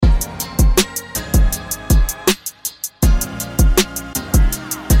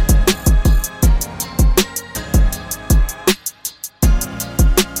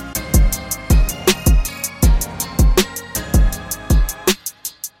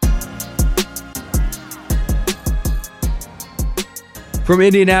From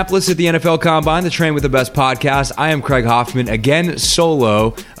Indianapolis at the NFL Combine, the Train with the Best podcast, I am Craig Hoffman, again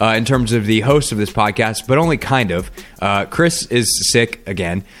solo in terms of the host of this podcast, but only kind of. Chris is sick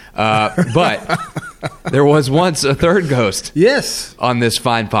again, but there was once a third ghost on this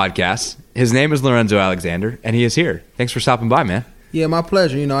fine podcast. His name is Lorenzo Alexander, and he is here. Thanks for stopping by, man. Yeah, my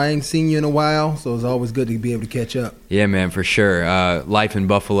pleasure. You know, I ain't seen you in a while, so it's always good to be able to catch up. Yeah, man, for sure. Life in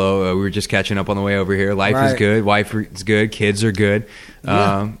Buffalo, we were just catching up on the way over here. Life is good. Wife is good. Kids are good.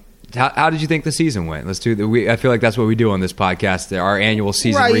 Yeah. How did you think the season went? Let's do. I feel like that's what we do on this podcast. Our annual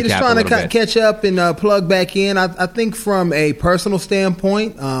season recap. You're just trying to catch up and plug back in. I think from a personal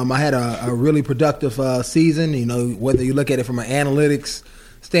standpoint, I had a really productive season. You know, whether you look at it from an analytics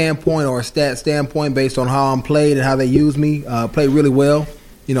standpoint or a stat standpoint, based on how I'm played and how they use me, played really well.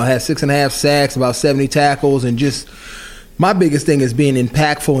 You know, had 6.5 sacks, about 70 tackles, and just my biggest thing is being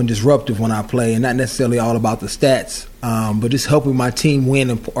impactful and disruptive when I play, and not necessarily all about the stats, but just helping my team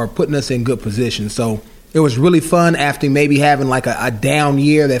win or putting us in good positions. So it was really fun after maybe having like a down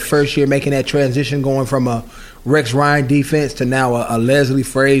year, that first year, making that transition, going from a Rex Ryan defense to now a Leslie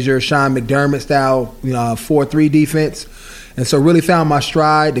Frazier, Sean McDermott style, 4-3 defense. And so really found my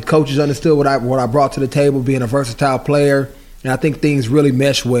stride. The coaches understood what I brought to the table, being a versatile player. And I think things really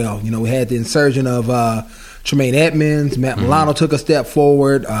meshed well. You know, we had the insurgence of Tremaine Edmonds. Matt Milano took a step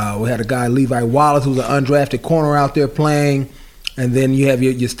forward. We had a guy, Levi Wallace, who was an undrafted corner out there playing. And then you have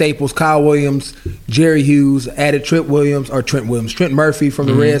your staples, Kyle Williams, Jerry Hughes, added Trent Murphy from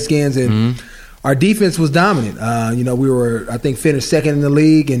the Redskins. And our defense was dominant. We were, I think, finished second in the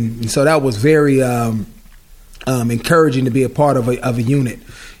league. And so that was very encouraging to be a part of a unit.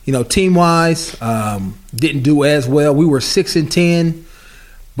 You know, team-wise, didn't do as well. We were 6-10,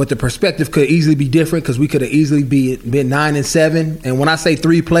 but the perspective could easily be different because we could have easily been 9-7. And when I say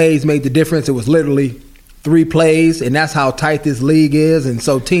 3 plays made the difference, it was literally 3 plays, and that's how tight this league is. And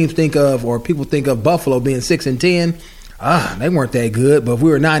so teams think of, or people think of Buffalo being 6-10. They weren't that good, but if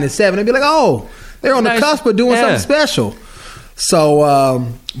we were 9-7, they'd be like, oh, they're on the cusp of doing something special. So,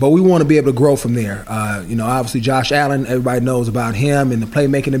 but we want to be able to grow from there. Obviously Josh Allen, everybody knows about him and the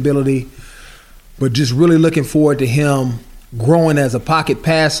playmaking ability, but just really looking forward to him growing as a pocket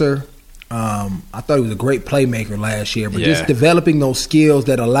passer. I thought he was a great playmaker last year, but just developing those skills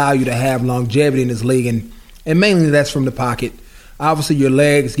that allow you to have longevity in this league, and mainly that's from the pocket. Obviously, your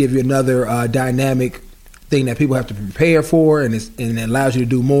legs give you another dynamic thing that people have to prepare for, and it allows you to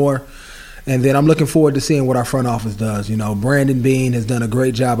do more. And then I'm looking forward to seeing what our front office does. You know, Brandon Beane has done a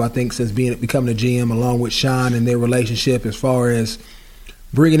great job, I think, since becoming a GM, along with Sean and their relationship, as far as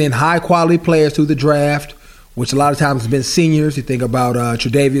bringing in high-quality players through the draft, which a lot of times has been seniors. You think about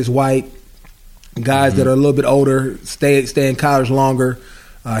Tre'Davious White, guys that are a little bit older, stay in college longer.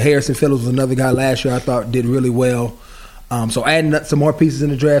 Harrison Phillips was another guy last year I thought did really well. So adding some more pieces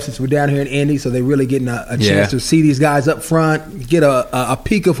in the draft since we're down here in Indy, so they're really getting a chance to see these guys up front, get a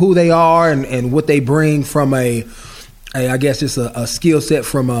peek of who they are and what they bring from a skill set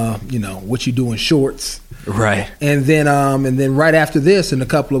from what you do in shorts. Right. And then right after this, in a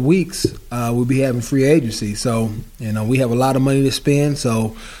couple of weeks, we'll be having free agency. So, we have a lot of money to spend.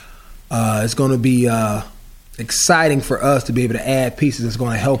 So it's going to be exciting for us to be able to add pieces that's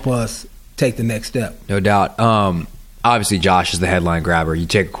going to help us take the next step. No doubt. Obviously, Josh is the headline grabber. You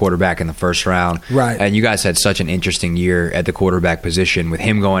take a quarterback in the first round. Right. And you guys had such an interesting year at the quarterback position with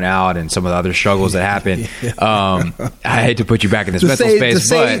him going out and some of the other struggles that happened. I hate to put you back in this mental space,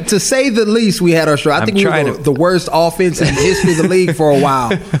 but to say the least, we had our struggle. I think we were the worst offense in the history of the league for a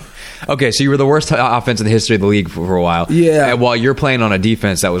while. Okay, so you were the worst offense in the history of the league for a while. Yeah. While you're playing on a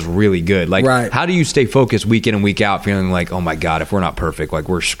defense that was really good. How do you stay focused week in and week out, feeling like, oh my God, if we're not perfect, like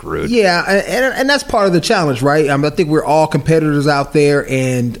we're screwed? Yeah, and that's part of the challenge, right? I think we're all competitors out there,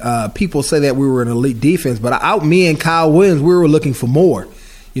 and people say that we were an elite defense, but me and Kyle Williams, we were looking for more.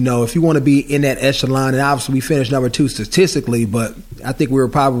 If you want to be in that echelon, and obviously we finished number 2 statistically, but I think we were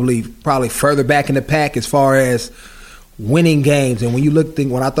probably further back in the pack as far as winning games. And when you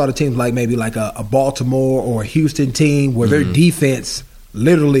when I thought of teams like maybe like a Baltimore or a Houston team where their defense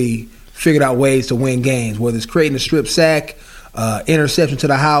literally figured out ways to win games, whether it's creating a strip sack, interception to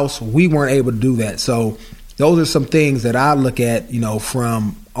the house, we weren't able to do that. So those are some things that I look at,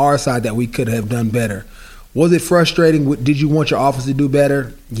 from our side that we could have done better. Was it frustrating? Did you want your offense to do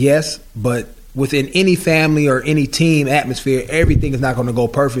better? Yes, but within any family or any team atmosphere, everything is not going to go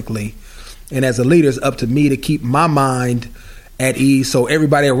perfectly. And as a leader, it's up to me to keep my mind at ease so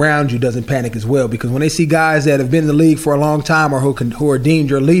everybody around you doesn't panic as well. Because when they see guys that have been in the league for a long time or who are deemed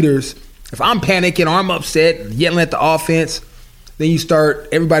your leaders, if I'm panicking or I'm upset, yelling at the offense, then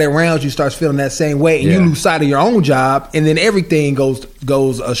everybody around you starts feeling that same way, and you lose sight of your own job, and then everything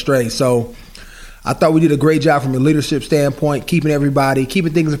goes astray. So I thought we did a great job from a leadership standpoint, keeping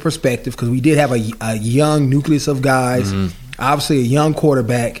things in perspective, because we did have a young nucleus of guys, obviously a young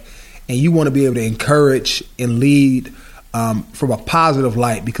quarterback, and you want to be able to encourage and lead from a positive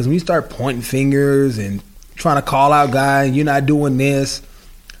light, because when you start pointing fingers and trying to call out guys, you're not doing this,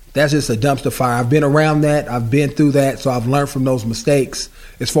 that's just a dumpster fire. I've been around that. I've been through that, so I've learned from those mistakes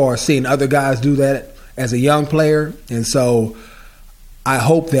as far as seeing other guys do that as a young player. And so I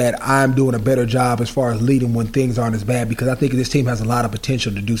hope that I'm doing a better job as far as leading when things aren't as bad, because I think this team has a lot of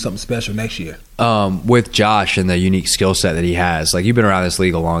potential to do something special next year. With Josh and the unique skill set that he has, like, you've been around this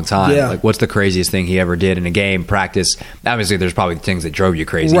league a long time. Yeah. Like, what's the craziest thing he ever did in a game, practice? Obviously, there's probably things that drove you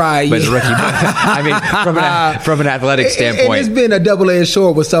crazy. Right. But as a rookie, I mean, from an athletic standpoint. It's been a double-edged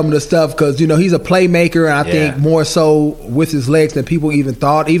sword with some of the stuff, because, he's a playmaker, and I think more so with his legs than people even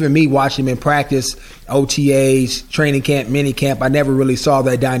thought. Even me watching him in practice, OTAs, training camp, mini camp, I never really saw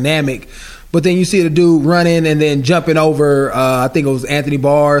that dynamic. But then you see the dude running and then jumping over, I think it was Anthony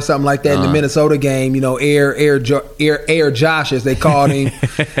Barr or something like that in the Minnesota game, Air Josh, as they called him.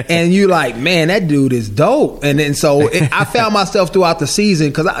 And you're like, man, that dude is dope. And then I found myself throughout the season,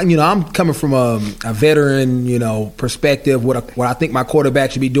 because I'm coming from a veteran, perspective, what I think my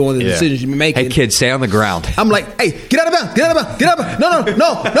quarterback should be doing, the decisions should be making. Hey, kids, stay on the ground. I'm like, hey, get out of bounds, get out of bounds, get out of bounds.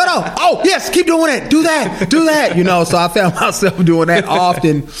 No. Oh, yes, keep doing it. Do that. So I found myself doing that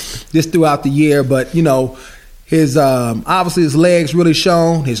often just throughout the year. But his obviously his legs really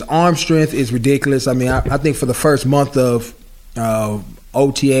shown. His arm strength is ridiculous. I mean, I think for the first month of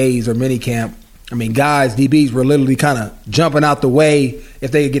OTAs or minicamp, I mean, DBs were literally kind of jumping out the way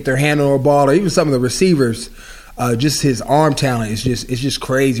if they could get their hand on a ball, or even some of the receivers. Just his arm talent is just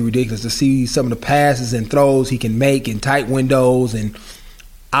crazy, ridiculous to see some of the passes and throws he can make in tight windows and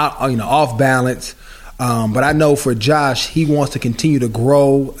off balance. But I know for Josh, he wants to continue to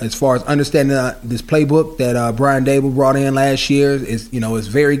grow as far as understanding this playbook that Brian Dable brought in last year. It's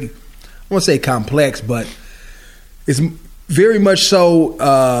very, I won't say complex, but it's very much so.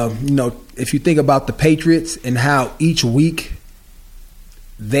 If you think about the Patriots and how each week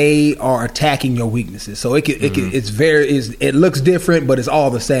they are attacking your weaknesses, so it looks different, but it's all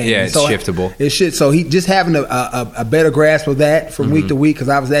the same. Yeah, it's shiftable. So he just having a better grasp of that from week to week, because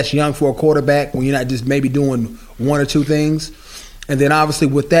obviously that's young for a quarterback when you're not just maybe doing one or two things. And then obviously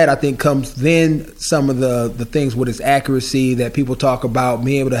with that, I think comes then some of the things with his accuracy that people talk about,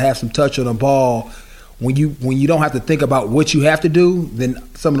 being able to have some touch on the ball. When you don't have to think about what you have to do, then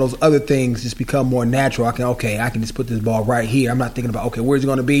some of those other things just become more natural. I can just put this ball right here. I'm not thinking about, okay, where's it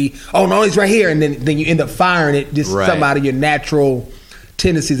going to be? Oh, no, it's right here. And then you end up firing it, just some out of your natural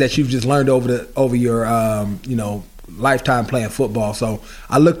tendencies that you've just learned over your lifetime playing football. So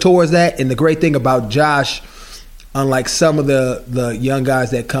I look towards that. And the great thing about Josh, unlike some of the young guys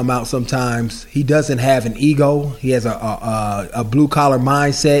that come out sometimes, he doesn't have an ego. He has a blue-collar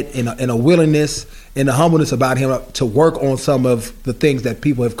mindset and a willingness and a humbleness about him to work on some of the things that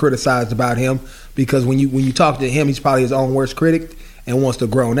people have criticized about him, because when you talk to him, he's probably his own worst critic and wants to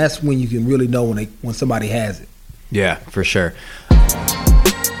grow. And that's when you can really know when somebody has it. Yeah, for sure.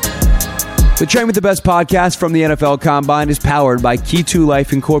 The Train with the Best podcast from the NFL Combine is powered by Key2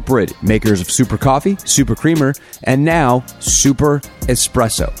 Life Incorporated, makers of Super Coffee, Super Creamer, and now Super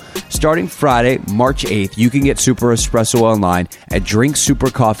Espresso. Starting Friday, March 8th, you can get Super Espresso online at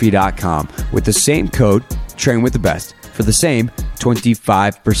drinksupercoffee.com with the same code, Train with the Best, for the same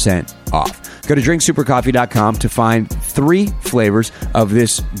 25% off. Go to drinksupercoffee.com to find 3 flavors of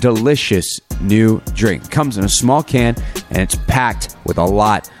this delicious new drink. It comes in a small can and it's packed with a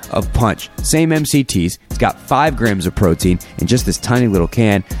lot of punch. Same MCTs. It's got 5 grams of protein in just this tiny little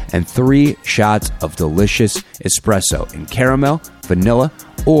can and 3 shots of delicious espresso in caramel, vanilla,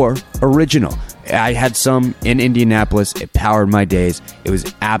 or original. I had some in Indianapolis. It powered my days. It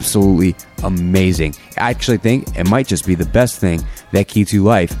was absolutely amazing. I actually think it might just be the best thing that Key2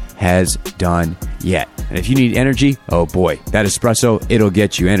 Life has done yet. And if you need energy, oh boy, that espresso, it'll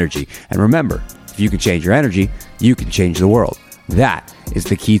get you energy. And remember, if you can change your energy, you can change the world. That is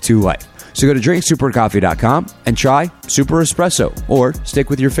the Key2 Life. So go to drinksupercoffee.com and try Super Espresso, or stick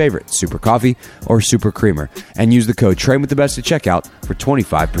with your favorite, Super Coffee or Super Creamer, and use the code TRAINWITHTHEBEST at checkout for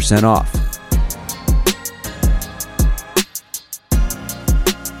 25% off.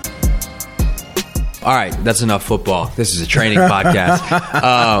 All right, that's enough football. This is a training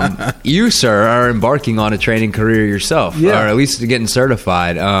podcast. You, sir, are embarking on a training career yourself, or at least getting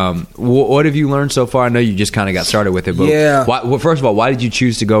certified. What have you learned so far? I know you just kind of got started with it, but first of all, why did you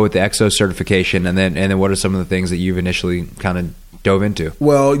choose to go with the EXO certification, and then what are some of the things that you've initially kind of dove into?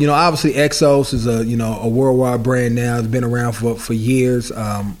 Well, obviously Exos is a worldwide brand now. It's been around for years.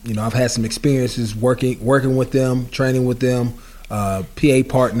 I've had some experiences working with them, training with them, PA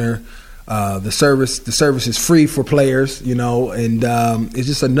partner. The service is free for players, and it's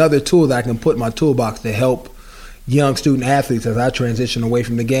just another tool that I can put in my toolbox to help young student athletes as I transition away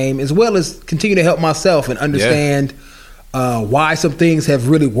from the game, as well as continue to help myself and understand why some things have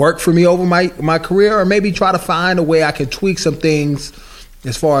really worked for me over my career, or maybe try to find a way I can tweak some things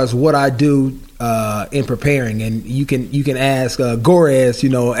as far as what I do in preparing. And you can ask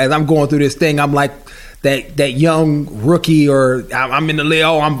Gorez, as I'm going through this thing, I'm like that young rookie, or I'm in the league,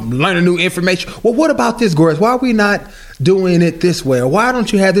 I'm learning new information. Well, what about this, Gorez? Why are we not doing it this way? Or why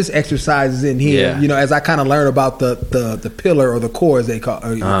don't you have this exercises in here? Yeah. As I kind of learn about the pillar or the core, as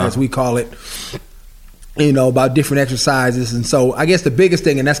as we call it, about different exercises. And so I guess the biggest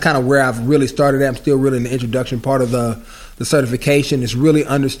thing, and that's kind of where I've really started at, I'm still really in the introduction part of the certification, is really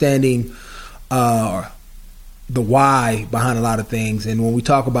understanding the why behind a lot of things. And when we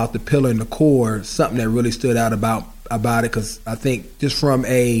talk about the pillar and the core, something that really stood out about it, because I think just from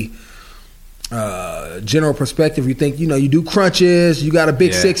a general perspective, you think, you do crunches, you got a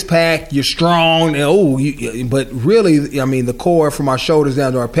big six pack, you're strong, and but really, I mean, the core from our shoulders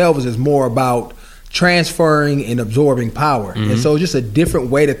down to our pelvis is more about transferring and absorbing power. And so it's just a different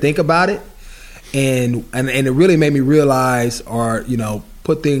way to think about it. And it really made me realize, or,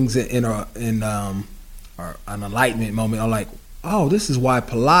 put things in an enlightenment moment. I'm like, this is why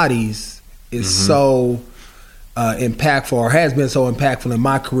Pilates is so impactful, or has been so impactful in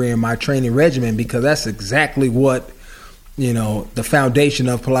my career and my training regimen, because that's exactly what, the foundation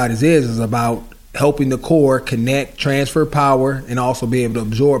of Pilates is about helping the core connect, transfer power, and also be able to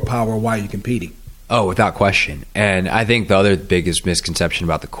absorb power while you're competing. Oh, without question. And I think the other biggest misconception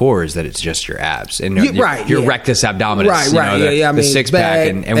about the core is that it's just your abs and your rectus abdominis, the six pack.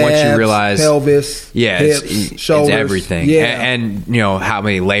 And once you realize pelvis, hips, shoulders, it's everything. And how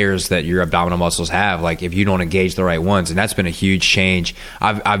many layers that your abdominal muscles have, like if you don't engage the right ones. And that's been a huge change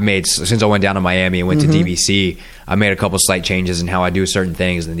I've made since I went down to Miami and went to DBC. I made a couple slight changes in how I do certain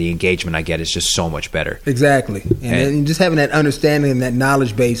things, and the engagement I get is just so much better. Exactly. And just having that understanding and that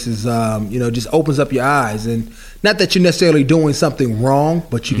knowledge base is, just opens up your eyes. And not that you're necessarily doing something wrong,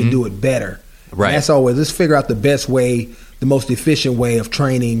 but you can do it better. Right. And that's always, let's figure out the best way, the most efficient way of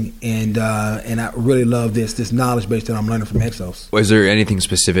training. And I really love this knowledge base that I'm learning from Exos. Was there anything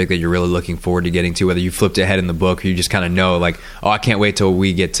specific that you're really looking forward to getting to, whether you flipped ahead in the book or you just kind of know, like, I can't wait till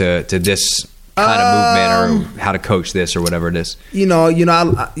we get to this kind of movement, or how to coach this, or whatever it is?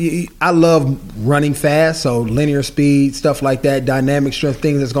 I love running fast, so linear speed, stuff like that, dynamic strength,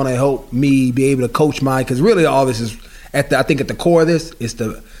 things that's going to help me be able to coach because really all this is I think at the core of this is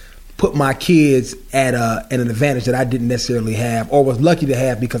to put my kids at an advantage that I didn't necessarily have, or was lucky to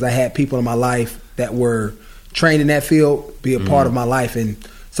have, because I had people in my life that were trained in that field, be a part of my life. And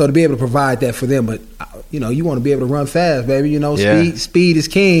so to be able to provide that for them, but you want to be able to run fast, baby. Speed is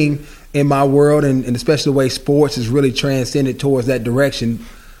king in my world, and especially the way sports is really transcended towards that direction.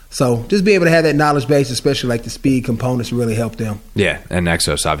 So just be able to have that knowledge base, especially like the speed components, really help them. Yeah, and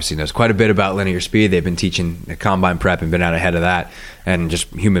Exos obviously knows quite a bit about linear speed. They've been teaching the combine prep and been out ahead of that, and just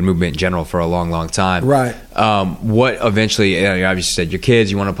human movement in general for a long, long time. Right. What eventually, you obviously said your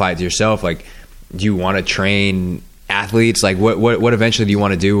kids, you want to apply it to yourself. Like, do you want to train athletes? Like, what eventually do you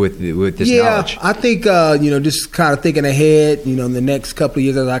want to do with this knowledge? I think just kind of thinking ahead, in the next couple of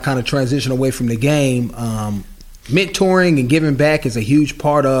years as I kind of transition away from the game, mentoring and giving back is a huge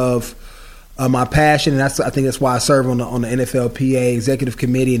part of my passion, and I think that's why I serve on the NFLPA executive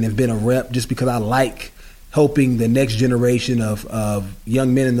committee and have been a rep, just because I like helping the next generation of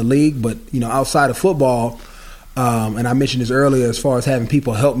young men in the league. But outside of football, and I mentioned this earlier, as far as having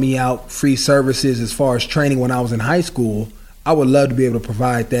people help me out, free services as far as training when I was in high school, I would love to be able to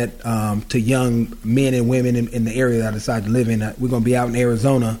provide that to young men and women in the area that I decided to live in. We're going to be out in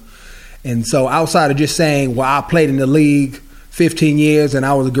Arizona. And so outside of just saying, well, I played in the league 15 years and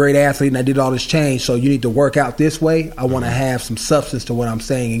I was a great athlete and I did all this change, so you need to work out this way, I want to have some substance to what I'm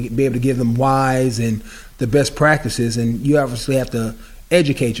saying and be able to give them whys and the best practices. And you obviously have to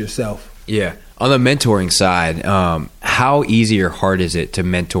educate yourself. Yeah. On the mentoring side, how easy or hard is it to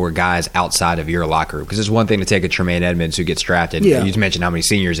mentor guys outside of your locker room? Because it's one thing to take a Tremaine Edmonds who gets drafted. Yeah. You just mentioned how many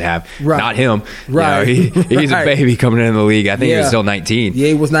seniors you have. Right. Not him. Right. He's a baby coming into the league. I think he was still 19. Yeah,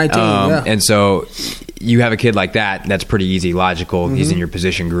 he was 19. And so you have a kid like that, that's pretty easy, logical. Mm-hmm. He's in your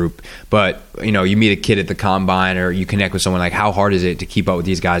position group. But, you meet a kid at the combine or you connect with someone, like how hard is it to keep up with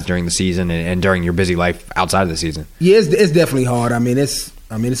these guys during the season and during your busy life outside of the season? Yeah, it's definitely hard. I mean,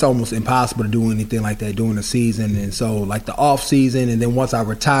 I mean, it's almost impossible to do anything like that during the season. And so, like the off season, and then once I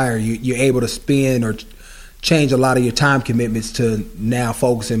retire, you're able to spend or change a lot of your time commitments to now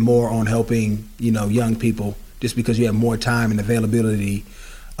focusing more on helping, young people, just because you have more time and availability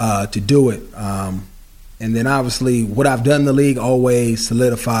to do it. And then obviously what I've done in the league always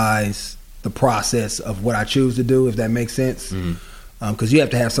solidifies the process of what I choose to do, if that makes sense. Because you have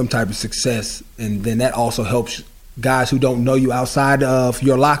to have some type of success, and then that also helps guys who don't know you outside of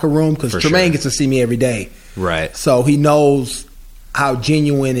your locker room, because Tremaine gets to see me every day. Right. So he knows how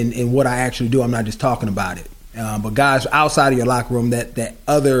genuine and what I actually do. I'm not just talking about it. But guys outside of your locker room, that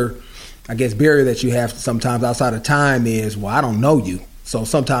other, I guess, barrier that you have sometimes outside of time is, well, I don't know you. So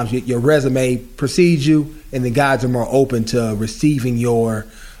sometimes your resume precedes you, and then guys are more open to receiving your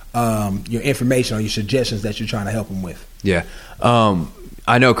information or your suggestions that you're trying to help them with. Yeah.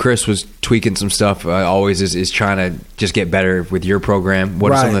 I know Chris was tweaking some stuff. Always is trying to just get better with your program.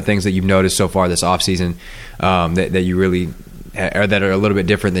 What are some of the things that you've noticed so far this offseason that you really or that are a little bit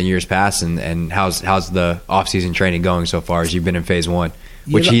different than years past? And how's the offseason training going so far as you've been in phase one?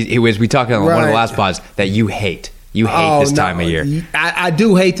 Which we talked on one of the last pods that you hate. You hate this time of year. I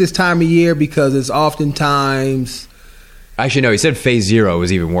do hate this time of year because it's oftentimes... Actually, no, he said phase 0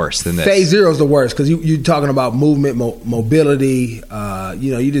 was even worse than this. Phase 0 is the worst because you're talking about movement, mobility.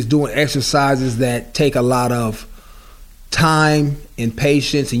 You're just doing exercises that take a lot of time and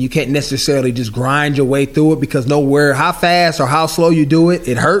patience, and you can't necessarily just grind your way through it because nowhere how fast or how slow you do it,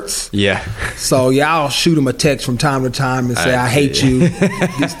 it hurts. Yeah. So, I'll shoot him a text from time to time and say, I hate you.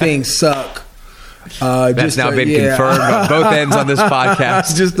 These things suck. That's now been confirmed on both ends on this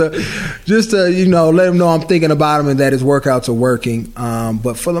podcast. just to let him know I'm thinking about him and that his workouts are working.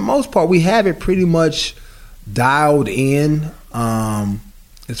 But for the most part, we have it pretty much dialed in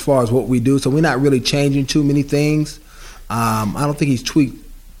as far as what we do. So we're not really changing too many things. I don't think he's tweaked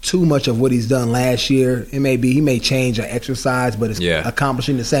too much of what he's done last year. He may change an exercise, but it's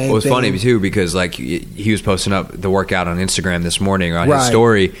accomplishing the same thing. Well, it's funny too because like he was posting up the workout on Instagram this morning on his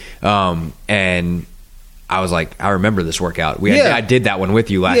story, and I was like, I remember this workout. I did that one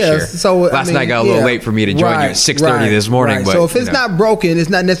with you last year. So last night got a little late for me to join you at 6:30 this morning. Right. But so if it's not broken, it's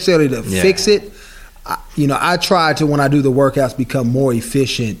not necessarily to fix it. I try to, when I do the workouts, become more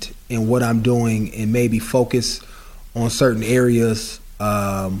efficient in what I'm doing and maybe focus on certain areas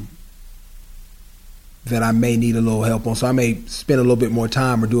that I may need a little help on. So I may spend a little bit more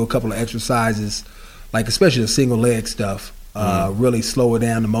time or do a couple of exercises, like especially the single leg stuff, really slow it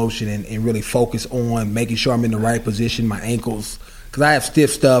down the motion and really focus on making sure I'm in the right position, my ankles, because I have stiff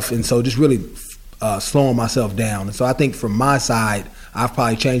stuff, and so just really slowing myself down. And so I think from my side, I've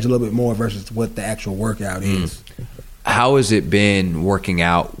probably changed a little bit more versus what the actual workout is. How has it been working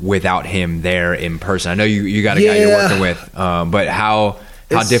out without him there in person? I know you got a guy you're working with, but how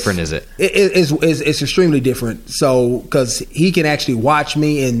different is it? It's extremely different. So because he can actually watch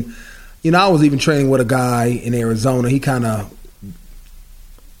me, and I was even training with a guy in Arizona.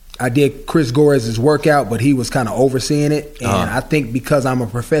 I did Chris Gorez's workout, but he was kind of overseeing it, and I think because I'm a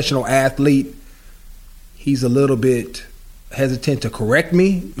professional athlete, he's a little bit hesitant to correct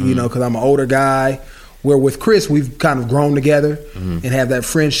me, because I'm an older guy. Where with Chris, we've kind of grown together and have that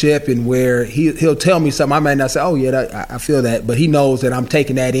friendship, and where he'll tell me something, I might not say, oh, yeah, I feel that, but he knows that I'm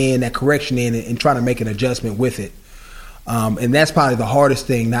taking that correction in, and trying to make an adjustment with it. And that's probably the hardest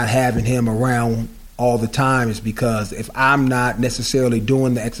thing, not having him around all the time, is because if I'm not necessarily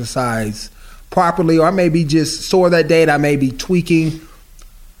doing the exercise properly, or I may be just sore that day and I may be tweaking,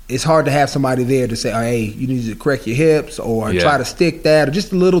 it's hard to have somebody there to say, oh, hey, you need to correct your hips or try to stick that, or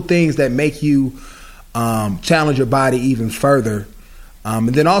just little things that make you challenge your body even further. And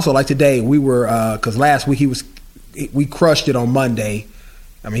then also, like today, we were because last week we crushed it on Monday.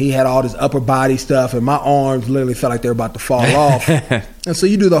 I mean, he had all this upper body stuff, and my arms literally felt like they were about to fall off. And so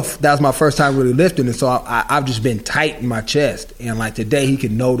that was my first time really lifting, and so I've just been tight in my chest. And like today, he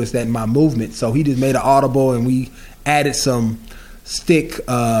could notice that in my movement, so he just made an audible, and we added some stick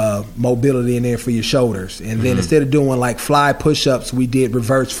mobility in there for your shoulders. And then instead of doing like fly push-ups, we did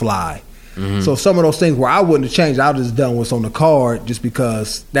reverse fly. So some of those things where I wouldn't have changed, I would have just done what's on the card, just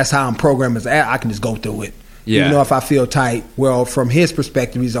because that's how I'm programmed as I can just go through it. Even though if I feel tight, well, from his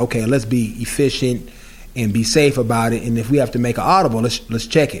perspective, he's okay, let's be efficient and be safe about it. And if we have to make an audible, let's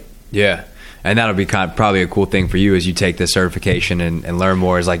check it. Yeah. And that'll be probably a cool thing for you as you take this certification and learn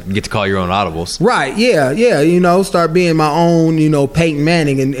more, is like you get to call your own audibles. Right, yeah. Start being my own, Peyton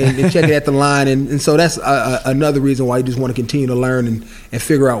Manning and check it at the line. And so that's another reason why you just want to continue to learn and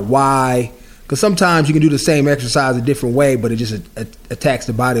figure out why. Because sometimes you can do the same exercise a different way, but it just attacks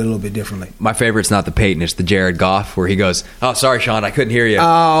the body a little bit differently. My favorite's not the Peyton, it's the Jared Goff, where he goes, "Oh, sorry, Sean, I couldn't hear you."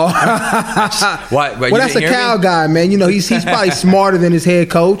 Oh, what? Well, that's a Cal guy, man. You know, he's probably smarter than his head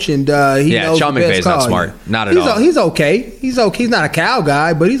coach, and he knows Sean the best McVay's call. not smart, not at all. He's okay. He's okay. He's not a Cal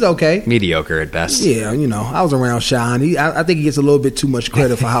guy, but he's okay. Mediocre at best. Yeah, you know, I was around Sean. I think he gets a little bit too much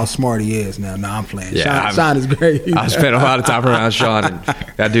credit for how smart he is now. No, I'm playing. Yeah, Sean is great. I spent a lot of time around Sean, and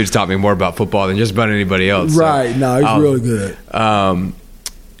that dude's taught me more about football than just about anybody else. Right. No, he's really good.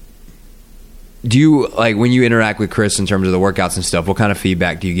 Do you, like, when you interact with Chris in terms of the workouts and stuff, what kind of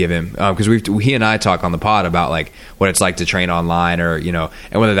feedback do you give him? Because he and I talk on the pod about, like, what it's like to train online, or, you know,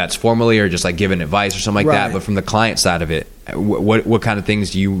 and whether that's formally or just like giving advice or something like that. But from the client side of it, what kind of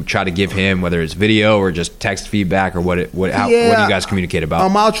things do you try to give him, whether it's video or just text feedback, or what do you guys communicate about?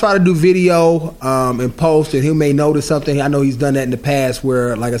 I'll try to do video and post, and he may notice something. I know he's done that in the past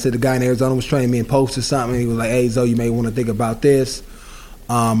where, like I said, the guy in Arizona was training me and posted something. And he was like, "Hey, Zoe, you may want to think about this."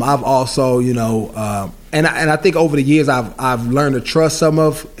 I've also, you know, and I think over the years I've learned to trust some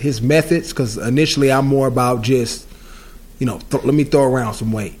of his methods, because initially I'm more about just, you know, let me throw around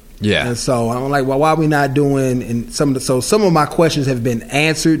some weight. Yeah. And so I'm like, well, why are we not doing? And some of my questions have been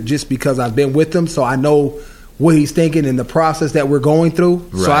answered just because I've been with him, so I know what he's thinking and the process that we're going through.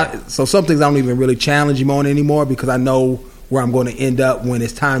 Right. So some things I don't even really challenge him on anymore, because I know where I'm going to end up when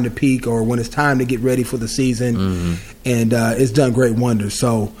it's time to peak or when it's time to get ready for the season. Mm-hmm. And it's done great wonders.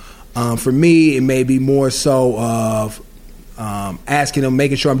 So for me, it may be more so of asking him,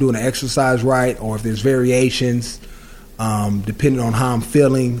 making sure I'm doing the exercise right, or if there's variations, depending on how I'm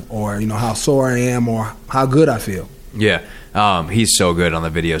feeling, or, you know, how sore I am or how good I feel. Yeah. He's so good on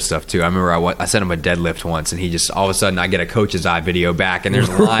the video stuff too. I remember I sent him a deadlift once, and he just, all of a sudden I get a coach's eye video back, and there's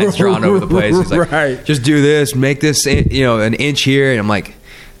lines drawn over the place. He's like, right. Just do this, make this, you know, an inch here. And I'm like,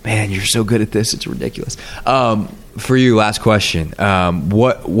 man, you're so good at this. It's ridiculous. For you, last question.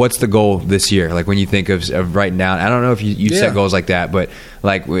 What's the goal this year? Like, when you think of writing down, I don't know if you set goals like that, but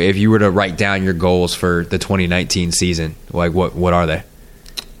like if you were to write down your goals for the 2019 season, like what are they?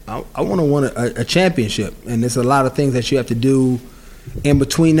 I want to win a championship, and there's a lot of things that you have to do in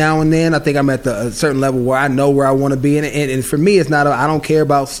between now and then. I think I'm at a certain level where I know where I want to be, and for me, it's not. I don't care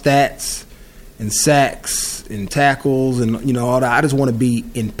about stats and sacks and tackles and, you know, all that. I just want to be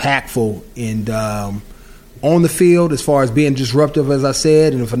impactful and on the field, as far as being disruptive, as I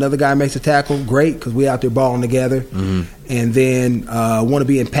said. And if another guy makes a tackle, great, because we out there balling together. Mm-hmm. And then want to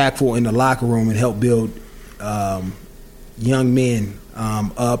be impactful in the locker room and help build young men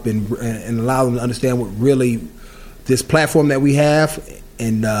up and allow them to understand what really this platform that we have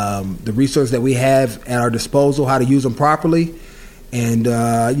and the resources that we have at our disposal, how to use them properly, and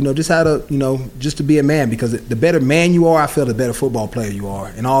you know, just how to, you know, just to be a man, because the better man you are, I feel the better football player you are,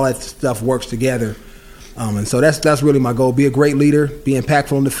 and all that stuff works together. And so that's really my goal: be a great leader, be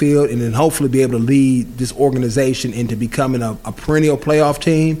impactful on the field, and then hopefully be able to lead this organization into becoming a perennial playoff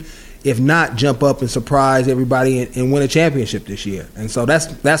team. If not, jump up and surprise everybody and win a championship this year. And so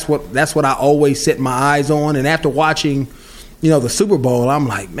that's what I always set my eyes on. And after watching, you know, the Super Bowl, I'm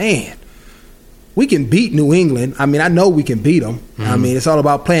like, man, we can beat New England. I mean, I know we can beat them. Mm-hmm. I mean, it's all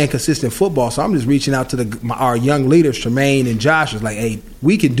about playing consistent football. So I'm just reaching out to our young leaders, Tremaine and Josh. It's like, hey,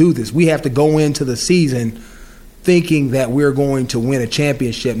 we can do this. We have to go into the season thinking that we're going to win a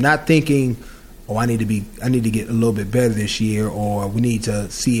championship, not thinking, oh, I need to get a little bit better this year, or we need to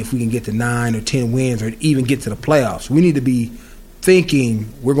see if we can get to 9 or 10 wins or even get to the playoffs. We need to be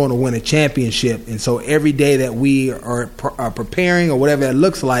thinking we're going to win a championship. And so every day that we are preparing, or whatever that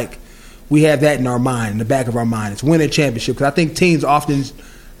looks like, we have that in our mind, in the back of our mind. It's win a championship, because I think teams often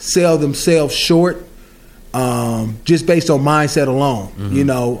sell themselves short just based on mindset alone. Mm-hmm. You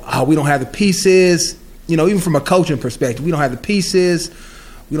know, we don't have the pieces. You know, even from a coaching perspective, we don't have the pieces.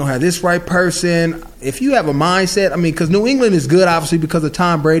 We don't have this right person. If you have a mindset, I mean, because New England is good, obviously, because of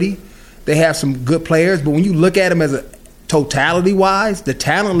Tom Brady. They have some good players, but when you look at them as a totality-wise, the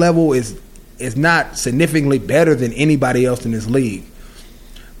talent level is not significantly better than anybody else in this league.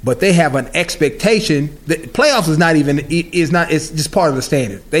 But they have an expectation. The playoffs it's just part of the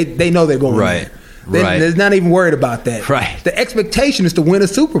standard. They know they're going right. There. They're not even worried about that. Right. The expectation is to win a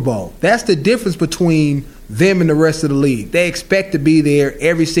Super Bowl. That's the difference between them and the rest of the league. They expect to be there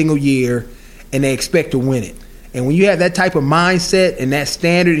every single year, and they expect to win it. And when you have that type of mindset and that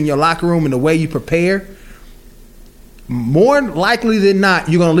standard in your locker room and the way you prepare, more likely than not,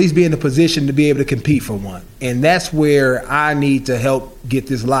 you're going to at least be in a position to be able to compete for one. And that's where I need to help get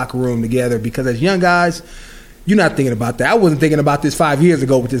this locker room together, because as young guys, you're not thinking about that. I wasn't thinking about this 5 years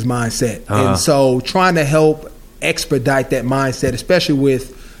ago with this mindset. Uh-huh. And so trying to help expedite that mindset, especially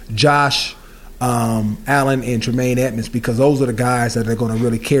with Josh Allen and Tremaine Edmonds, because those are the guys that are going to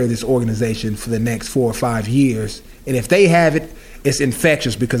really carry this organization for the next 4 or 5 years. And if they have it, it's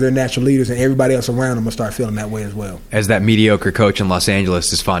infectious because they're natural leaders, and everybody else around them will start feeling that way as well. As that mediocre coach in Los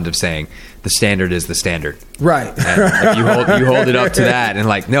Angeles is fond of saying, the standard is the standard. Right. And you hold it up to that and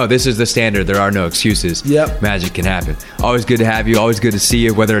like, no, this is the standard. There are no excuses. Yep. Magic can happen. Always good to have you. Always good to see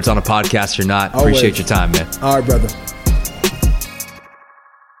you, whether it's on a podcast or not. Always. Appreciate your time, man. All right, brother.